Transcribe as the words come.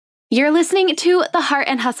You're listening to the Heart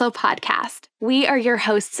and Hustle podcast. We are your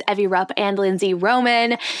hosts, Evie Rupp and Lindsay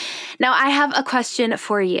Roman. Now, I have a question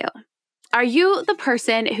for you. Are you the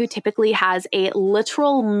person who typically has a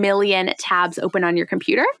literal million tabs open on your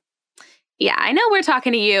computer? Yeah, I know we're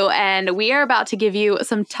talking to you, and we are about to give you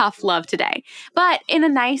some tough love today, but in a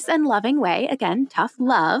nice and loving way. Again, tough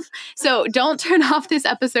love. So don't turn off this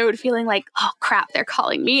episode feeling like, oh crap, they're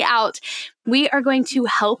calling me out. We are going to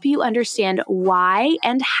help you understand why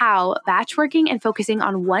and how batch working and focusing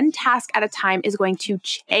on one task at a time is going to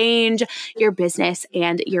change your business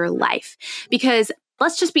and your life. Because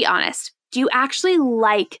let's just be honest, do you actually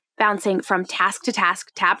like bouncing from task to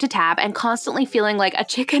task, tab to tab, and constantly feeling like a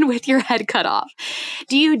chicken with your head cut off?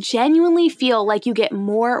 Do you genuinely feel like you get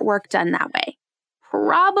more work done that way?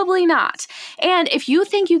 Probably not. And if you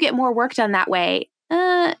think you get more work done that way,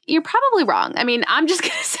 you're probably wrong. I mean, I'm just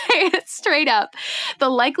going to say it straight up. The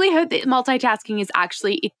likelihood that multitasking is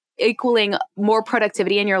actually equaling more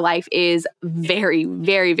productivity in your life is very,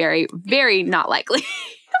 very, very, very not likely.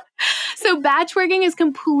 So batch working has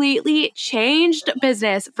completely changed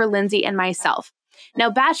business for Lindsay and myself.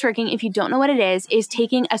 Now, batch working, if you don't know what it is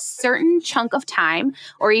taking a certain chunk of time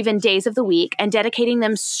or even days of the week and dedicating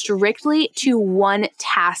them strictly to one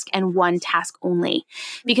task and one task only.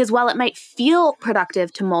 Because while it might feel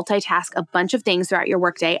productive to multitask a bunch of things throughout your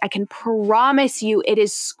workday, I can promise you it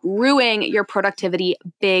is screwing your productivity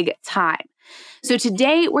big time. So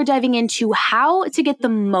today we're diving into how to get the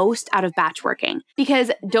most out of batch working.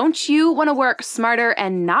 Because don't you want to work smarter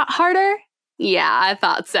and not harder? Yeah, I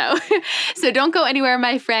thought so. So don't go anywhere,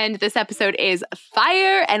 my friend. This episode is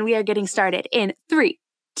fire, and we are getting started in 3,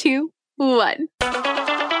 2, 1.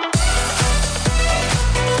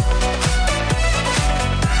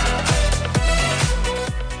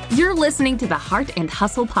 You're listening to the Heart and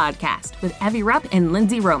Hustle podcast with Evie Rupp and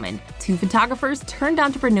Lindsay Roman, two photographers turned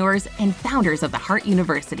entrepreneurs and founders of the Heart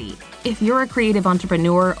University. If you're a creative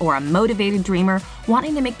entrepreneur or a motivated dreamer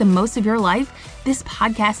wanting to make the most of your life, this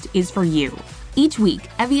podcast is for you. Each week,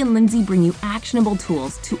 Evie and Lindsay bring you actionable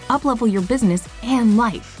tools to uplevel your business and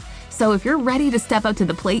life. So if you're ready to step up to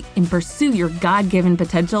the plate and pursue your God-given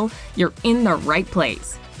potential, you're in the right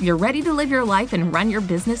place. You're ready to live your life and run your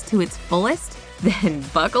business to its fullest? Then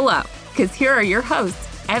buckle up, because here are your hosts,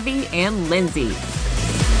 Evie and Lindsay.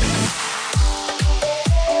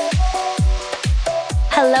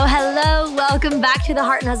 Hello, hello. Welcome back to the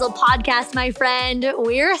Heart and Hustle podcast, my friend.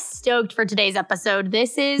 We're stoked for today's episode.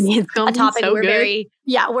 This is a topic so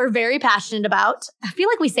we're very passionate about. I feel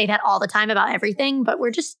like we say that all the time about everything, but we're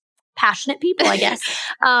just passionate people, I guess.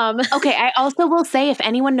 Okay, I also will say, if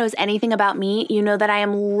anyone knows anything about me, you know that I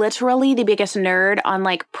am literally the biggest nerd on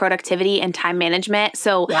like productivity and time management.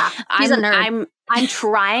 So yeah, he's a nerd. I'm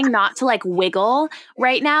trying not to like wiggle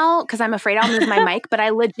right now because I'm afraid I'll move my mic, but I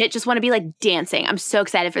legit just want to be like dancing. I'm so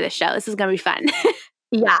excited for this show. This is going to be fun.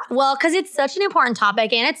 Yeah, well, because it's such an important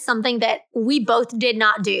topic, and it's something that we both did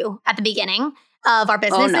not do at the beginning of our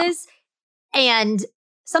businesses. Oh, no. And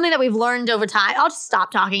something that we've learned over time. I'll just stop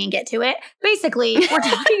talking and get to it. Basically, we're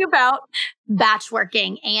talking about batch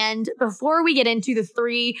working. And before we get into the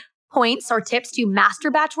 3 points or tips to master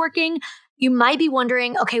batch working, you might be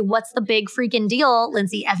wondering, okay, what's the big freaking deal,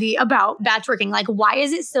 Lindsay, Evie, about batch working? Like, why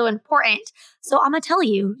is it so important? So I'm going to tell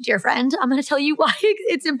you, dear friend, I'm going to tell you why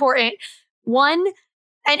it's important. One,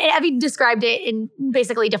 and Evie described it and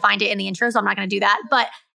basically defined it in the intro, so I'm not going to do that. But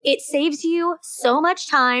it saves you so much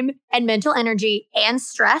time and mental energy and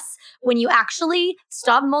stress when you actually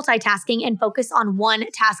stop multitasking and focus on one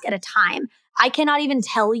task at a time. I cannot even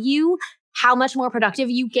tell you how much more productive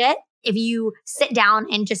you get if you sit down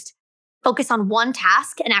and just focus on one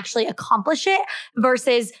task and actually accomplish it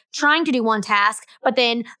versus trying to do one task, but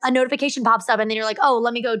then a notification pops up and then you're like, oh,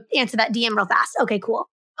 let me go answer that DM real fast. Okay, cool.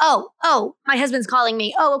 Oh, my husband's calling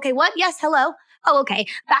me. Oh, okay, what? Yes, hello. Oh, okay.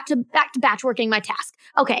 Back to batch working my task.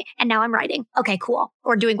 Okay. And now I'm writing. Okay, cool.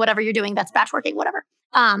 Or doing whatever you're doing. That's batch working, whatever.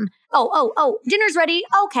 Dinner's ready.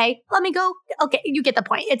 Okay. Let me go. Okay. You get the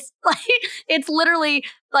point. It's like, it's literally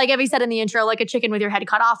like Evie said in the intro, like a chicken with your head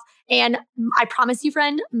cut off. And I promise you,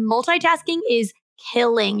 friend, multitasking is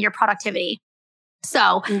killing your productivity.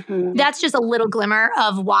 So that's just a little glimmer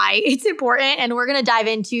of why it's important. And we're going to dive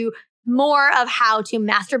into more of how to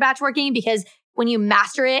master batch working, because when you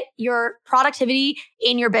master it, your productivity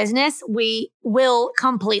in your business will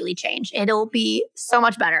completely change. It'll be so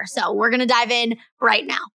much better. So we're going to dive in right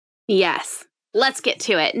now. Yes. Let's get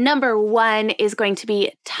to it. Number 1 is going to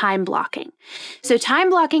be time blocking. So time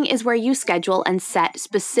blocking is where you schedule and set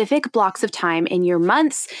specific blocks of time in your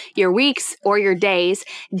months, your weeks, or your days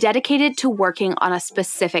dedicated to working on a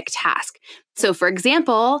specific task. So for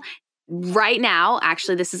example, right now,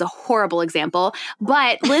 actually, this is a horrible example,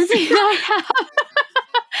 but Lindsay and I have,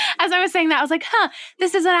 as I was saying that, I was like,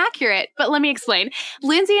 this isn't accurate, but let me explain.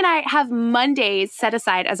 Lindsay and I have Mondays set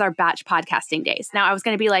aside as our batch podcasting days. Now, I was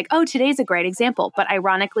going to be like, oh, today's a great example, but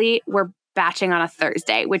ironically, we're batching on a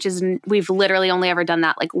Thursday, which is, we've literally only ever done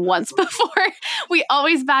that like once before. We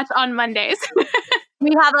always batch on Mondays.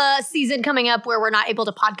 We have a season coming up where we're not able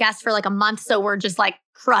to podcast for like a month. So we're just like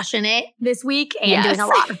crushing it this week and doing a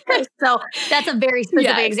lot of things. So that's a very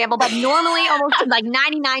specific example. But normally almost like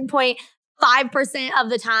 99.5% of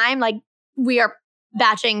the time, like we are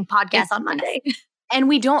batching podcasts on Monday. And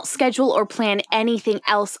we don't schedule or plan anything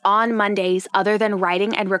else on Mondays other than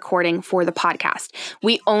writing and recording for the podcast.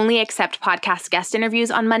 We only accept podcast guest interviews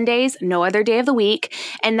on Mondays, no other day of the week.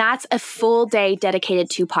 And that's a full day dedicated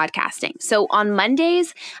to podcasting. So on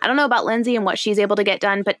Mondays, I don't know about Lindsay and what she's able to get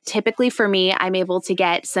done, but typically for me, I'm able to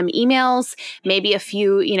get some emails, maybe a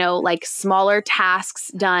few, like smaller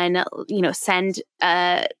tasks done, send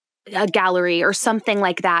a gallery or something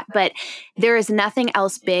like that. But there is nothing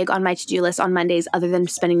else big on my to-do list on Mondays other than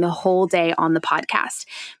spending the whole day on the podcast.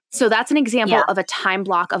 So that's an example of a time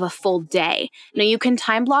block of a full day. Now you can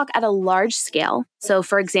time block at a large scale. So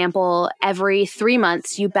for example, every 3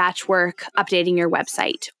 months you batch work updating your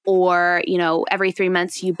website, or, every 3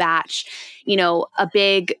 months you batch, a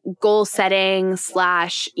big goal setting /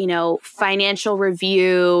 financial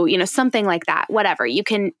review, something like that, whatever. You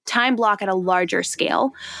can time block at a larger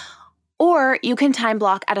scale. Or you can time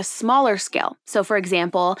block at a smaller scale. So for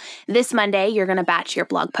example, this Monday, you're going to batch your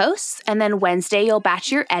blog posts. And then Wednesday, you'll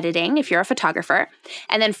batch your editing if you're a photographer.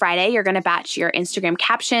 And then Friday, you're going to batch your Instagram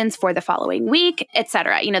captions for the following week,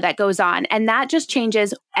 etc. That goes on. And that just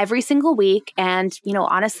changes every single week and,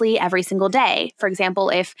 honestly, every single day. For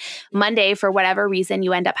example, if Monday, for whatever reason,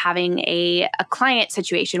 you end up having a client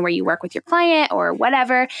situation where you work with your client or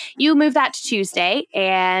whatever, you move that to Tuesday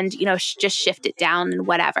and, just shift it down and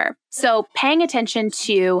whatever. So paying attention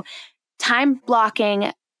to time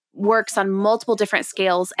blocking works on multiple different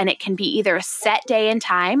scales, and it can be either a set day and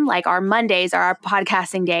time, like our Mondays are our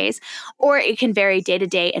podcasting days, or it can vary day to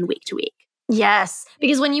day and week to week. Yes,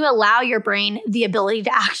 because when you allow your brain the ability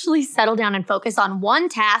to actually settle down and focus on one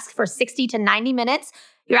task for 60 to 90 minutes,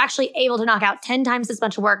 you're actually able to knock out 10 times as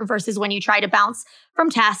much work versus when you try to bounce from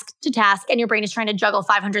task to task and your brain is trying to juggle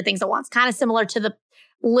 500 things at once. Kind of similar to the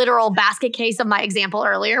literal basket case of my example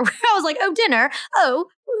earlier, where I was like, oh, dinner, oh,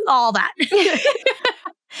 all that.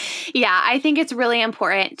 Yeah, I think it's really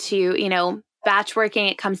important to, batch working.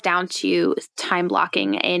 It comes down to time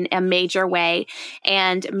blocking in a major way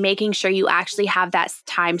and making sure you actually have that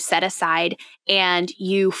time set aside and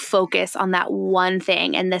you focus on that one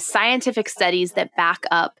thing. And the scientific studies that back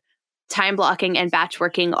up time blocking and batch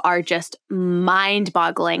working are just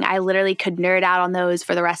mind-boggling. I literally could nerd out on those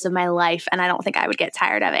for the rest of my life, and I don't think I would get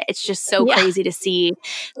tired of it. It's just so crazy to see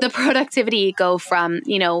the productivity go from,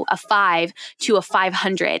 a 5 to a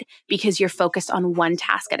 500 because you're focused on one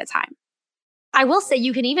task at a time. I will say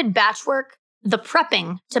you can even batch work the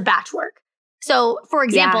prepping to batch work. So, for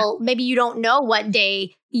example, maybe you don't know what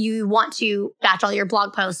day you want to batch all your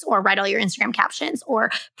blog posts or write all your Instagram captions or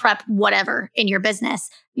prep whatever in your business.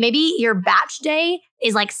 Maybe your batch day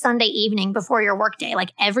is like Sunday evening before your work day.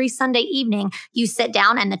 Like every Sunday evening, you sit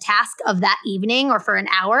down and the task of that evening or for an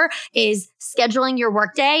hour is scheduling your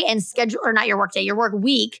work day and your work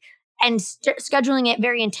week, and scheduling it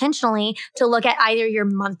very intentionally to look at either your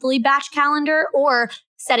monthly batch calendar or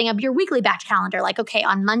setting up your weekly batch calendar. Like, okay,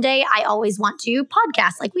 on Monday, I always want to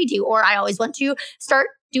podcast like we do, or I always want to start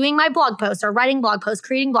doing my blog posts or writing blog posts,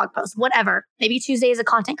 creating blog posts, whatever. Maybe Tuesday is a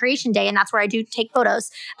content creation day, and that's where I do take photos.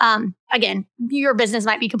 Again, your business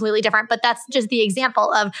might be completely different, but that's just the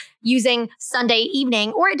example of using Sunday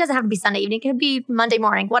evening, or it doesn't have to be Sunday evening. It could be Monday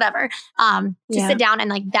morning, whatever, to sit down and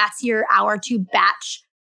like, that's your hour to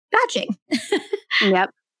batching. Yep,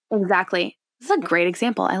 exactly. This is a great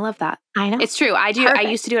example. I love that. I know. It's true. I do. Perfect. I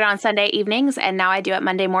used to do it on Sunday evenings, and now I do it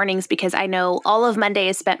Monday mornings because I know all of Monday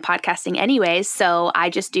is spent podcasting anyways. So I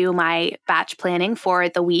just do my batch planning for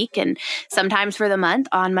the week and sometimes for the month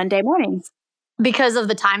on Monday mornings. Because of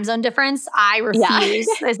the time zone difference, I refuse.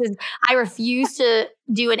 I refuse to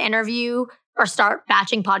do an interview or start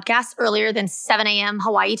batching podcasts earlier than 7 a.m.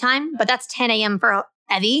 Hawaii time, but that's 10 a.m. for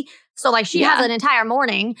Evie. So like she has an entire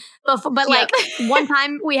morning, but like one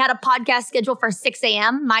time we had a podcast scheduled for 6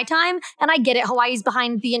 a.m. my time, and I get it. Hawaii's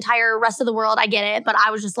behind the entire rest of the world. I get it. But I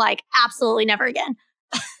was just like, absolutely never again.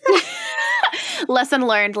 Lesson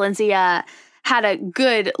learned. Lindsay had a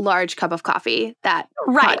good large cup of coffee that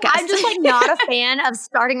podcast. I'm just like not a fan of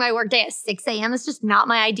starting my workday at 6 a.m. It's just not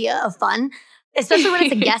my idea of fun. especially when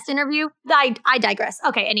it's a guest interview. I digress.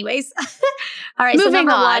 Okay, anyways. All right, moving so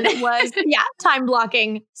number on. 1 was, time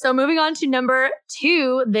blocking. So moving on to number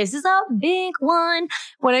 2, this is a big one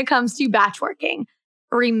when it comes to batch working.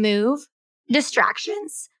 Remove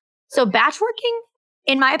distractions. So batch working,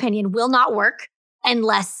 in my opinion, will not work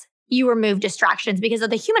unless you remove distractions, because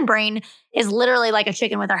the human brain is literally like a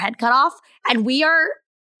chicken with our head cut off, and we are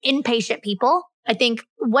impatient people. I think,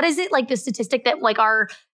 what is it, like the statistic that like our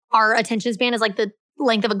attention span is like the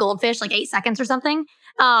length of a goldfish, like 8 seconds or something.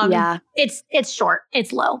 It's short,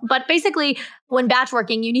 it's low. But basically, when batch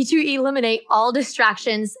working, you need to eliminate all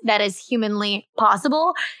distractions that is humanly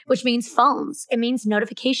possible, which means phones, it means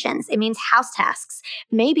notifications, it means house tasks.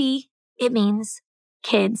 Maybe it means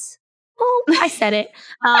kids. Oh, I said it.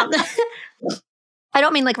 I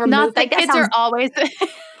don't mean like remove. Not that like, kids are always.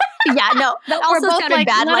 Yeah, no. That also sounded like,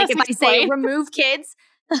 bad. Like if I say explain. remove kids.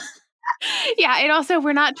 Yeah, and also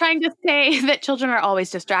we're not trying to say that children are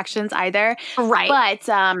always distractions either. Right.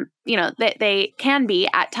 But, they can be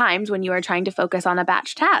at times when you are trying to focus on a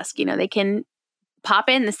batch task. They can pop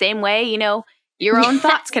in the same way, your own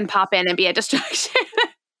thoughts can pop in and be a distraction.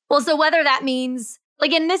 Well, so whether that means,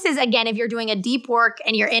 like, and this is, again, if you're doing a deep work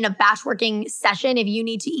and you're in a batch working session, if you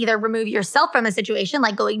need to either remove yourself from a situation,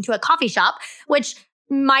 like going to a coffee shop, which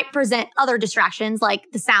might present other distractions like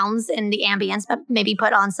the sounds and the ambience, but maybe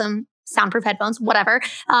put on some soundproof headphones, whatever,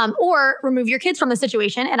 or remove your kids from the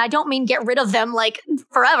situation. And I don't mean get rid of them like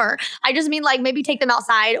forever. I just mean like maybe take them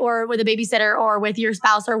outside or with a babysitter or with your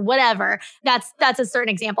spouse or whatever. That's a certain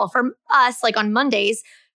example. For us, like on Mondays,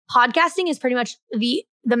 podcasting is pretty much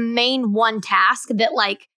the main one task that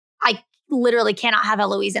like I literally cannot have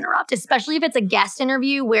Eloise interrupt, especially if it's a guest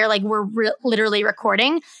interview where like we're literally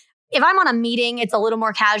recording. If I'm on a meeting, it's a little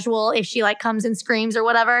more casual if she like comes and screams or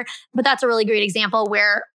whatever. But that's a really great example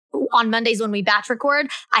where on Mondays when we batch record,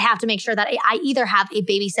 I have to make sure that I either have a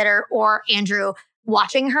babysitter or Andrew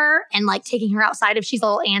watching her and like taking her outside if she's a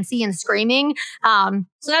little antsy and screaming. So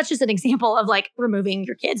that's just an example of like removing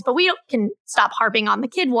your kids. But we can stop harping on the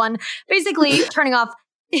kid one. Basically, turning off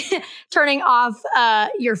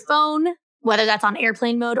your phone, whether that's on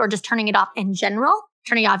airplane mode or just turning it off in general.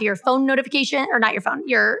 Turning off your phone notification, or not your phone,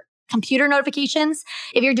 your computer notifications.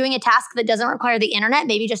 If you're doing a task that doesn't require the internet,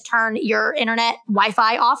 maybe just turn your internet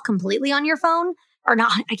Wi-Fi off completely on your phone, or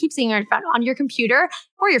not. I keep saying your phone, on your computer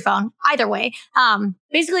or your phone, either way.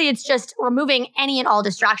 Basically, it's just removing any and all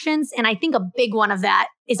distractions. And I think a big one of that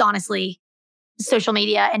is honestly social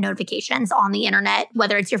media and notifications on the internet,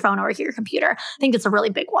 whether it's your phone or your computer. I think that's a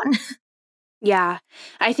really big one. Yeah,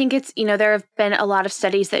 I think it's, there have been a lot of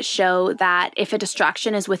studies that show that if a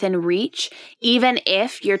distraction is within reach, even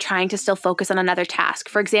if you're trying to still focus on another task,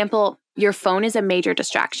 for example, your phone is a major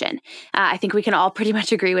distraction. I think we can all pretty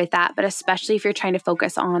much agree with that, but especially if you're trying to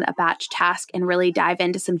focus on a batch task and really dive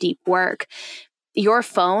into some deep work, your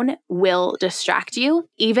phone will distract you,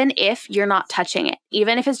 even if you're not touching it,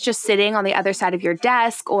 even if it's just sitting on the other side of your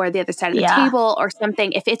desk or the other side of the table or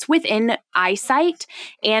something. If it's within eyesight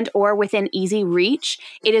and or within easy reach,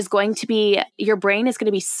 it is going to be, your brain is going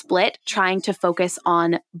to be split trying to focus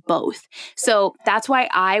on both. So that's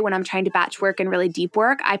why when I'm trying to batch work and really deep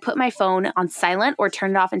work, I put my phone on silent or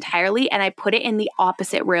turn it off entirely, and I put it in the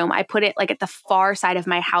opposite room. I put it like at the far side of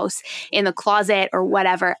my house, in the closet or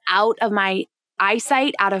whatever, out of my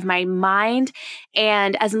eyesight, out of my mind.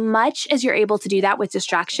 And as much as you're able to do that with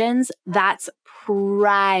distractions, that's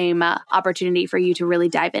prime opportunity for you to really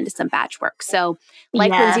dive into some batch work. So like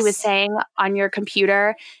Lindsay was saying, on your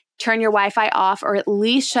computer, turn your Wi-Fi off, or at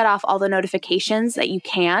least shut off all the notifications that you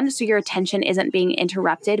can, so your attention isn't being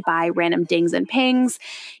interrupted by random dings and pings.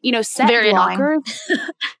 Set blockers.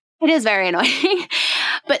 It is very annoying,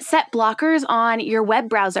 but set blockers on your web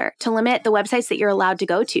browser to limit the websites that you're allowed to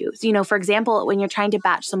go to. So, for example, when you're trying to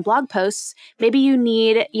batch some blog posts, maybe you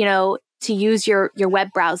need, to use your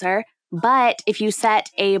web browser. But if you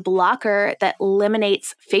set a blocker that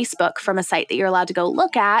eliminates Facebook from a site that you're allowed to go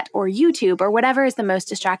look at, or YouTube, or whatever is the most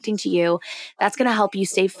distracting to you, that's going to help you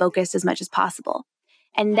stay focused as much as possible.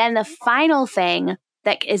 And then the final thing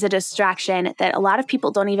that is a distraction that a lot of people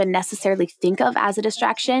don't even necessarily think of as a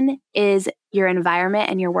distraction is your environment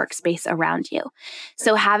and your workspace around you.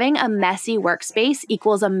 So having a messy workspace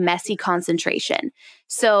equals a messy concentration.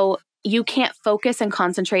 So you can't focus and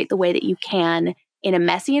concentrate the way that you can in a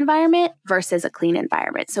messy environment versus a clean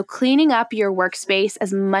environment. So cleaning up your workspace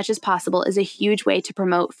as much as possible is a huge way to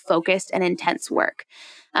promote focused and intense work.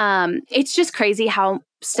 It's just crazy how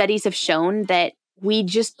studies have shown that we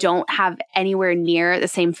just don't have anywhere near the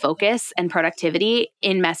same focus and productivity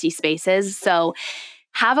in messy spaces. So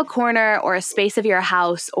have a corner or a space of your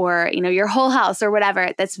house or, your whole house or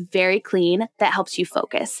whatever that's very clean that helps you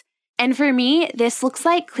focus. And for me, this looks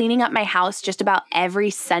like cleaning up my house just about every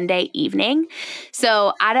Sunday evening.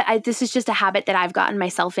 So this is just a habit that I've gotten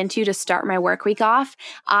myself into to start my work week off.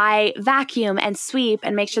 I vacuum and sweep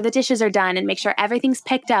and make sure the dishes are done and make sure everything's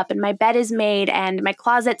picked up and my bed is made and my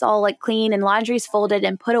closet's all like clean and laundry's folded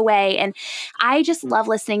and put away. And I just love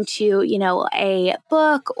listening to, a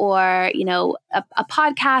book or, a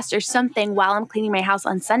podcast or something while I'm cleaning my house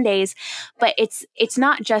on Sundays. But it's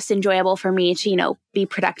not just enjoyable for me to, be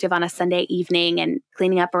productive on a Sunday evening and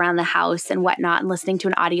cleaning up around the house and whatnot and listening to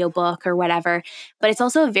an audiobook or whatever. But it's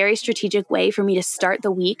also a very strategic way for me to start the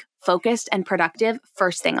week focused and productive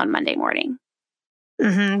first thing on Monday morning.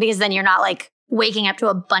 Mm-hmm, because then you're not like waking up to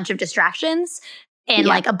a bunch of distractions and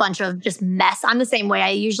like a bunch of just mess. I'm the same way.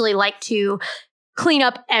 I usually like to clean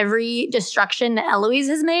up every destruction that Eloise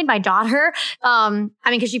has made, my daughter.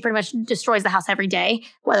 Because she pretty much destroys the house every day,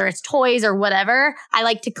 whether it's toys or whatever. I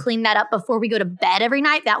like to clean that up before we go to bed every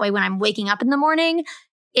night. That way, when I'm waking up in the morning,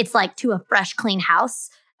 it's like to a fresh, clean house.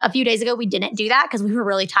 A few days ago, we didn't do that because we were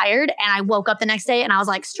really tired. And I woke up the next day and I was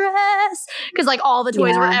like, stress, because like all the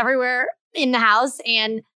toys were everywhere in the house.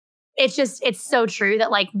 And it's so true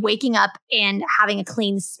that like waking up and having a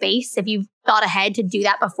clean space, if you've thought ahead to do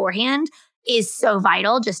that beforehand, is so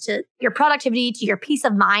vital just to your productivity, to your peace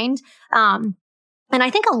of mind. And I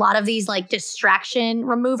think a lot of these like distraction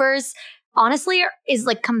removers, honestly, is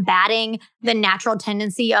like combating the natural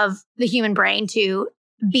tendency of the human brain to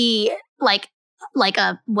be like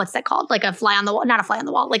a, what's that called? Like a fly on the wall, not a fly on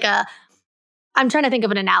the wall, I'm trying to think of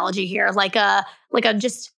an analogy here. I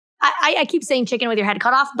keep saying chicken with your head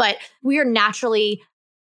cut off, but we are naturally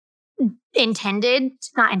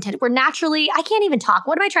we're naturally, I can't even talk.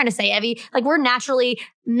 What am I trying to say, Evie? Like we're naturally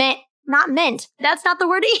not meant. That's not the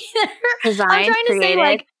word either. Designed, I'm trying to created. say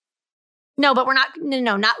like, no, but we're not,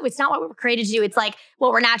 it's not what we're created to do. It's like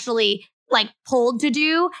what we're naturally like pulled to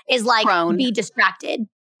do is like be distracted.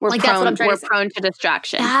 We're like prone, that's what I'm trying to say. We're prone to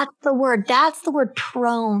distraction. That's the word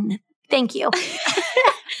prone. Thank you.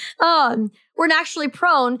 We're naturally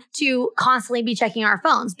prone to constantly be checking our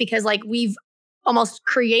phones because like we've almost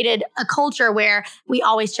created a culture where we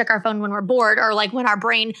always check our phone when we're bored or like when our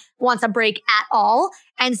brain wants a break at all.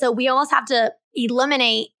 And so we almost have to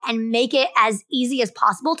eliminate and make it as easy as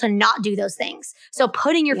possible to not do those things. So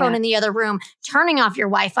putting your phone in the other room, turning off your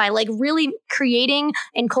Wi-Fi, like really creating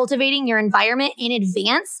and cultivating your environment in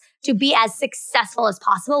advance to be as successful as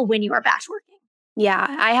possible when you are batch working. Yeah,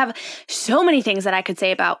 I have so many things that I could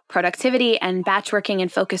say about productivity and batch working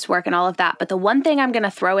and focus work and all of that. But the one thing I'm going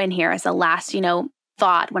to throw in here as a last,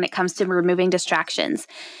 thought when it comes to removing distractions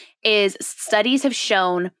is studies have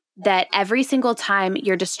shown that every single time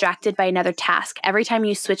you're distracted by another task, every time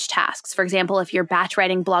you switch tasks, for example, if you're batch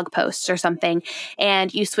writing blog posts or something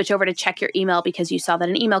and you switch over to check your email because you saw that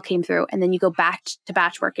an email came through and then you go back to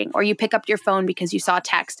batch working, or you pick up your phone because you saw a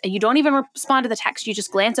text and you don't even respond to the text, you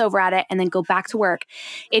just glance over at it and then go back to work.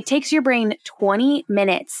 It takes your brain 20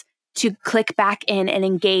 minutes to click back in and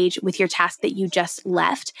engage with your task that you just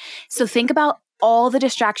left. So think about all the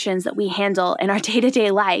distractions that we handle in our day-to-day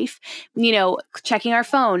life, checking our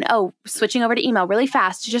phone, switching over to email really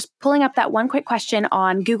fast, just pulling up that one quick question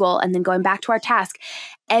on Google and then going back to our task.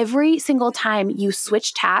 Every single time you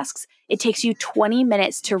switch tasks, it takes you 20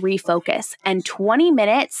 minutes to refocus. And 20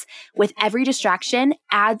 minutes with every distraction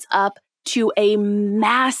adds up to a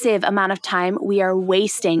massive amount of time we are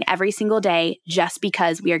wasting every single day just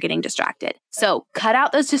because we are getting distracted. So cut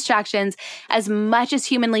out those distractions as much as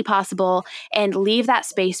humanly possible and leave that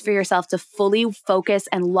space for yourself to fully focus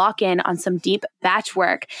and lock in on some deep batch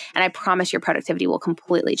work. And I promise your productivity will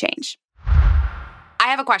completely change. I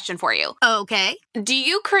have a question for you. Okay. Do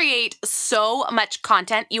you create so much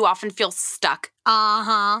content you often feel stuck?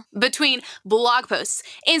 Between blog posts,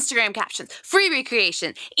 Instagram captions, freebie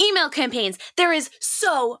creation, email campaigns, there is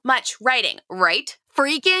so much writing, right?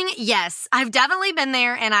 Freaking yes. I've definitely been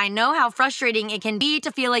there, and I know how frustrating it can be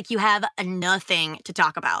to feel like you have nothing to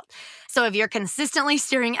talk about. So if you're consistently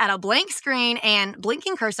staring at a blank screen and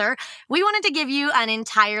blinking cursor, we wanted to give you an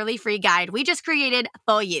entirely free guide we just created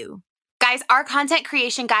for you. Guys, our content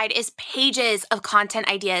creation guide is pages of content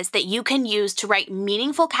ideas that you can use to write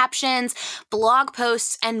meaningful captions, blog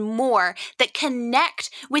posts, and more that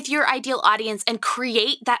connect with your ideal audience and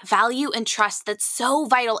create that value and trust that's so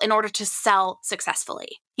vital in order to sell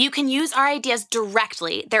successfully. You can use our ideas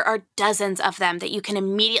directly. There are dozens of them that you can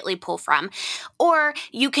immediately pull from, or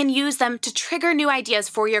you can use them to trigger new ideas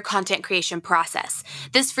for your content creation process.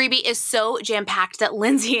 This freebie is so jam-packed that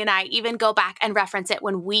Lindsay and I even go back and reference it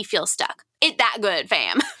when we feel stuck. It's that good,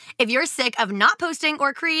 fam. If you're sick of not posting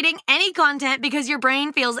or creating any content because your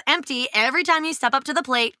brain feels empty every time you step up to the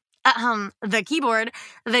plate, the keyboard,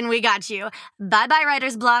 then we got you. Bye-bye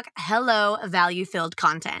writer's block. Hello, value-filled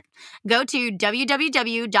content. Go to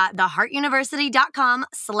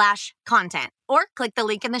www.theheartuniversity.com/content or click the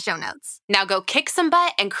link in the show notes. Now go kick some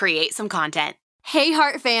butt and create some content. Hey,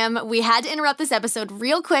 Heart fam, we had to interrupt this episode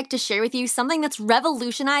real quick to share with you something that's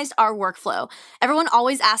revolutionized our workflow. Everyone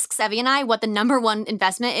always asks Evie and I what the number one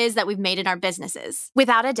investment is that we've made in our businesses.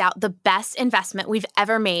 Without a doubt, the best investment we've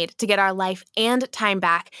ever made to get our life and time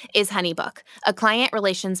back is HoneyBook, a client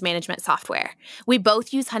relations management software. We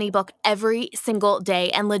both use HoneyBook every single day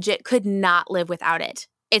and legit could not live without it.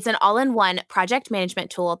 It's an all-in-one project management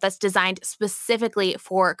tool that's designed specifically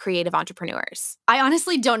for creative entrepreneurs. I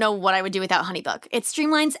honestly don't know what I would do without HoneyBook. It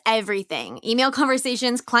streamlines everything. Email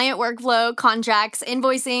conversations, client workflow, contracts,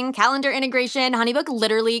 invoicing, calendar integration. HoneyBook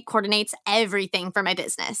literally coordinates everything for my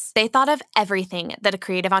business. They thought of everything that a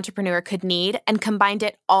creative entrepreneur could need and combined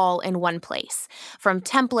it all in one place. From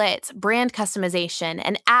templates, brand customization,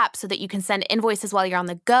 an app so that you can send invoices while you're on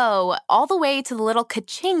the go, all the way to the little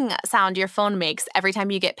ka-ching sound your phone makes every time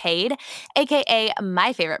you get paid, aka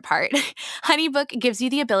my favorite part. HoneyBook gives you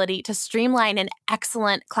the ability to streamline an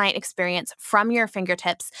excellent client experience from your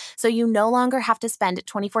fingertips so you no longer have to spend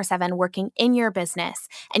 24/7 working in your business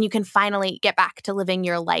and you can finally get back to living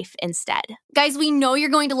your life instead. Guys, we know you're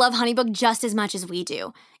going to love HoneyBook just as much as we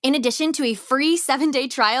do. In addition to a free 7-day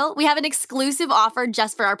trial, we have an exclusive offer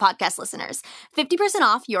just for our podcast listeners. 50%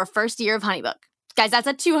 off your first year of HoneyBook. Guys, that's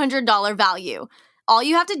a $200 value. All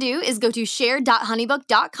you have to do is go to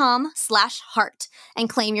share.honeybook.com/heart and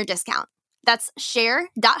claim your discount. That's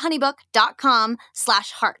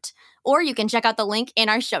share.honeybook.com/heart. Or you can check out the link in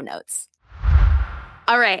our show notes.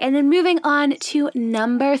 All right, and then moving on to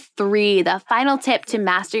number 3, the final tip to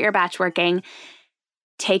master your batch working,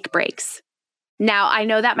 take breaks. Now, I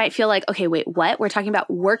know that might feel like, okay, wait, what? We're talking about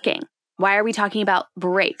working. Why are we talking about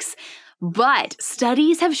breaks? But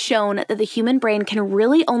studies have shown that the human brain can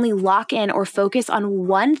really only lock in or focus on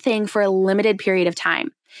one thing for a limited period of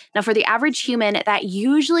time. Now, for the average human, that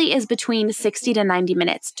usually is between 60 to 90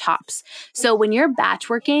 minutes tops. So when you're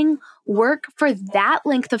batch working, work for that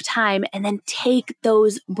length of time and then take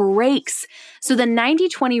those breaks. So the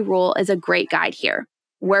 90-20 rule is a great guide here.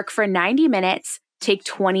 Work for 90 minutes, take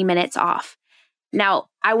 20 minutes off. Now,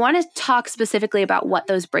 I want to talk specifically about what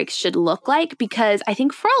those breaks should look like because I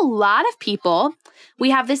think for a lot of people, we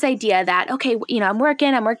have this idea that, okay, I'm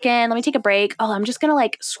working, let me take a break. Oh, I'm just going to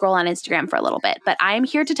scroll on Instagram for a little bit. But I'm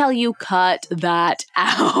here to tell you, cut that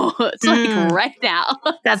out. Right now.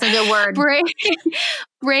 That's a good word.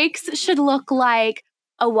 Breaks should look like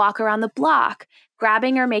a walk around the block,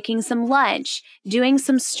 grabbing or making some lunch, doing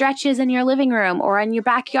some stretches in your living room or in your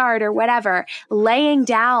backyard or whatever, laying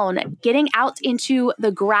down, getting out into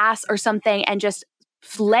the grass or something and just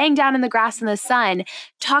laying down in the grass in the sun,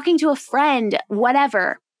 talking to a friend,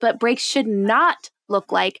 whatever. But breaks should not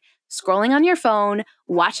look like scrolling on your phone,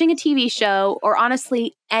 watching a TV show, or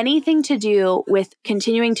honestly, anything to do with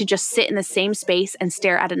continuing to just sit in the same space and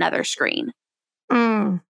stare at another screen.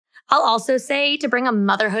 I'll also say, to bring a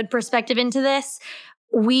motherhood perspective into this,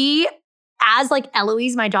 we, as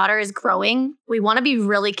Eloise, my daughter, is growing, we want to be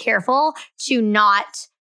really careful to not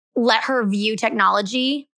let her view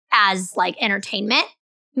technology as entertainment,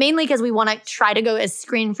 mainly because we want to try to go as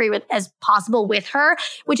screen-free as possible with her,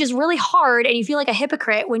 which is really hard. And you feel like a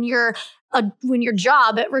hypocrite when your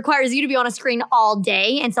job requires you to be on a screen all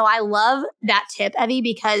day. And so I love that tip, Evie,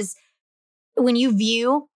 because when you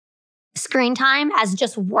view screen time as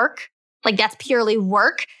just work, that's purely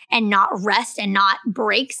work and not rest and not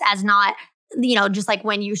breaks, as not, just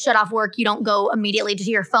when you shut off work, you don't go immediately to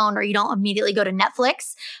your phone or you don't immediately go to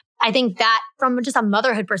Netflix. I think that from just a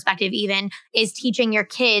motherhood perspective even is teaching your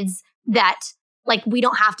kids that we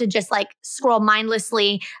don't have to just scroll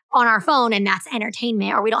mindlessly on our phone and that's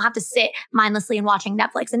entertainment, or we don't have to sit mindlessly and watching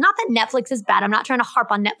Netflix. And not that Netflix is bad. I'm not trying to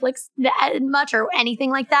harp on Netflix that much or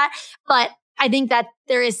anything like that, but I think that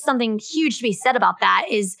there is something huge to be said about that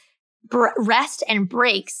is rest and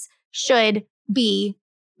breaks should be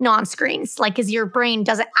non-screens. Because your brain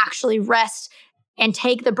doesn't actually rest and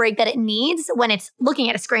take the break that it needs when it's looking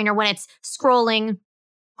at a screen or when it's scrolling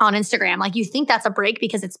on Instagram. You think that's a break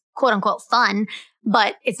because it's quote unquote fun,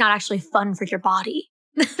 but it's not actually fun for your body.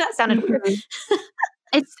 That sounded weird.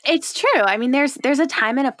 It's true. I mean, there's a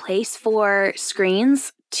time and a place for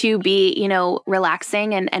screens to be,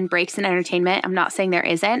 relaxing and breaks and entertainment. I'm not saying there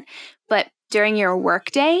isn't, but during your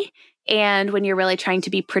workday and when you're really trying to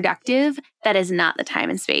be productive, that is not the time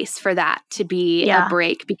and space for that to be a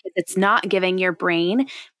break, because it's not giving your brain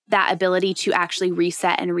that ability to actually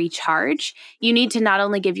reset and recharge, you need to not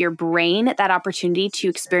only give your brain that opportunity to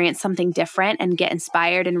experience something different and get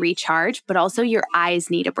inspired and recharge, but also your eyes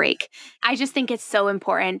need a break. I just think it's so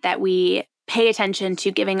important that we pay attention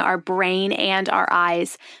to giving our brain and our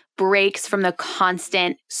eyes breaks from the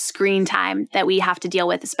constant screen time that we have to deal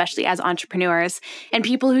with, especially as entrepreneurs and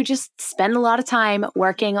people who just spend a lot of time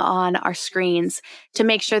working on our screens, to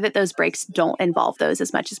make sure that those breaks don't involve those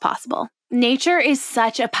as much as possible. Nature is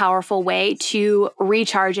such a powerful way to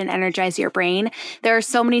recharge and energize your brain. There are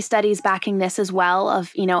so many studies backing this as well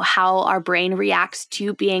of, how our brain reacts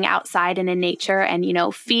to being outside and in nature and,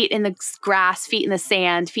 feet in the grass, feet in the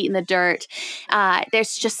sand, feet in the dirt.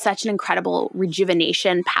 There's just such an incredible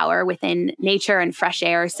rejuvenation power within nature and fresh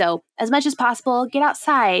air. So as much as possible, get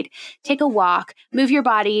outside, take a walk, move your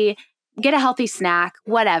body, get a healthy snack,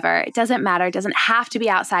 whatever. It doesn't matter. It doesn't have to be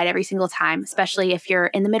outside every single time, especially if you're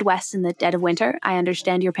in the Midwest in the dead of winter. I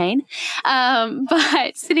understand your pain.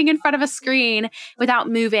 But sitting in front of a screen without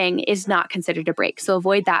moving is not considered a break. So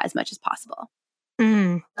avoid that as much as possible.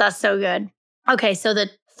 That's so good. Okay, so the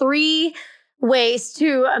 3 ways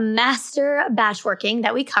to master batch working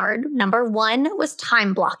that we covered. Number 1 was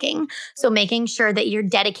time blocking. So making sure that you're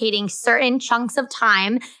dedicating certain chunks of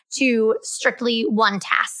time to strictly one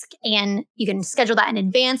task. And you can schedule that in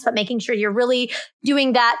advance, but making sure you're really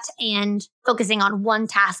doing that and focusing on one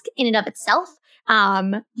task in and of itself.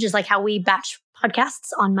 Just like how we batch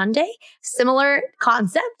podcasts on Monday. Similar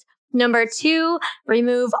concept. Number 2,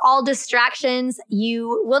 remove all distractions.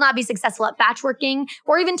 You will not be successful at batch working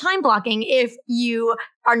or even time blocking if you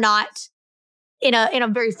are not in a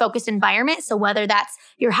very focused environment. So whether that's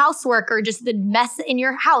your housework or just the mess in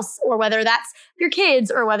your house, or whether that's your kids,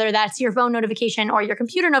 or whether that's your phone notification or your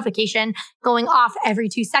computer notification going off every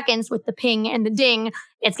 2 seconds with the ping and the ding,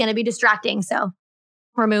 it's going to be distracting. So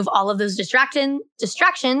remove all of those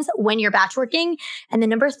distractions when you're batch working. And then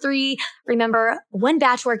number 3, remember when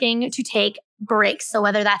batch working to take breaks. So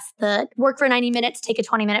whether that's the work for 90 minutes, take a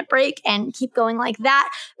 20-minute break and keep going like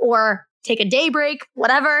that, or take a day break,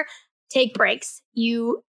 whatever, take breaks.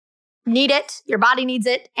 You need it. Your body needs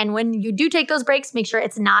it. And when you do take those breaks, make sure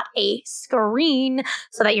it's not a screen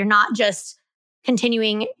so that you're not just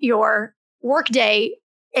continuing your work day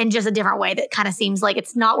in just a different way that kind of seems like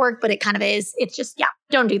it's not work, but it kind of is. It's just,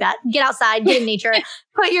 don't do that. Get outside, get in nature,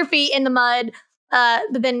 put your feet in the mud,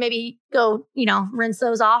 but then maybe go, rinse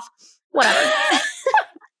those off, whatever.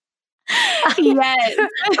 Yes.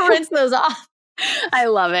 Rinse those off. I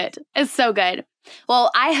love it. It's so good. Well,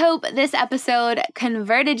 I hope this episode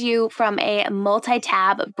converted you from a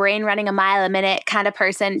multi-tab, brain running a mile a minute kind of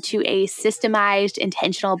person to a systemized,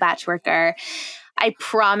 intentional batch worker. I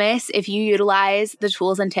promise if you utilize the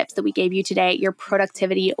tools and tips that we gave you today, your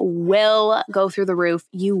productivity will go through the roof.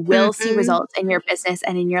 You will see results in your business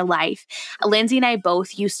and in your life. Lindsay and I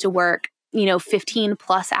both used to work, 15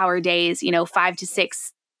 plus hour days, 5 to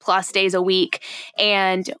 6 plus days a week.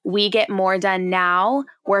 And we get more done now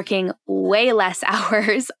working way less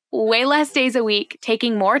hours, way less days a week,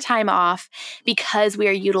 taking more time off because we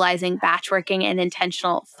are utilizing batch working and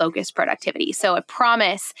intentional focused productivity. So I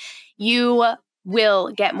promise you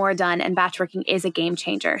will get more done, and batch working is a game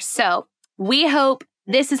changer. So we hope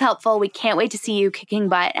this is helpful. We can't wait to see you kicking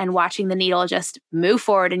butt and watching the needle just move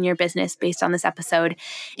forward in your business based on this episode.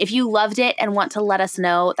 If you loved it and want to let us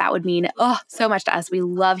know, that would mean so much to us. We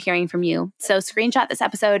love hearing from you. So screenshot this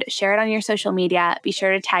episode, share it on your social media. Be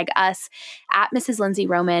sure to tag us at Mrs. Lindsay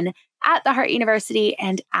Roman, at The Heart University,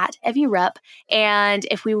 and at Evie Rupp. And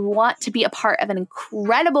if we want to be a part of an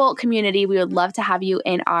incredible community, we would love to have you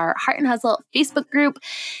in our Heart and Hustle Facebook group.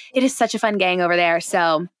 It is such a fun gang over there.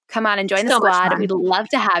 So come on and join the squad. We'd love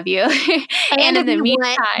to have you. And in the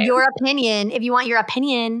meantime, if you want your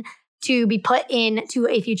opinion to be put into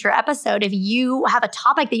a future episode, if you have a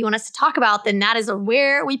topic that you want us to talk about, then that is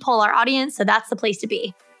where we pull our audience. So that's the place to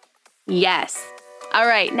be. Yes. All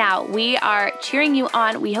right, now we are cheering you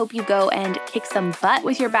on. We hope you go and kick some butt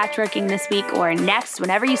with your batch working this week or next,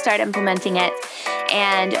 whenever you start implementing it.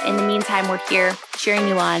 And in the meantime, we're here cheering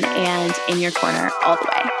you on and in your corner all the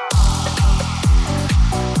way.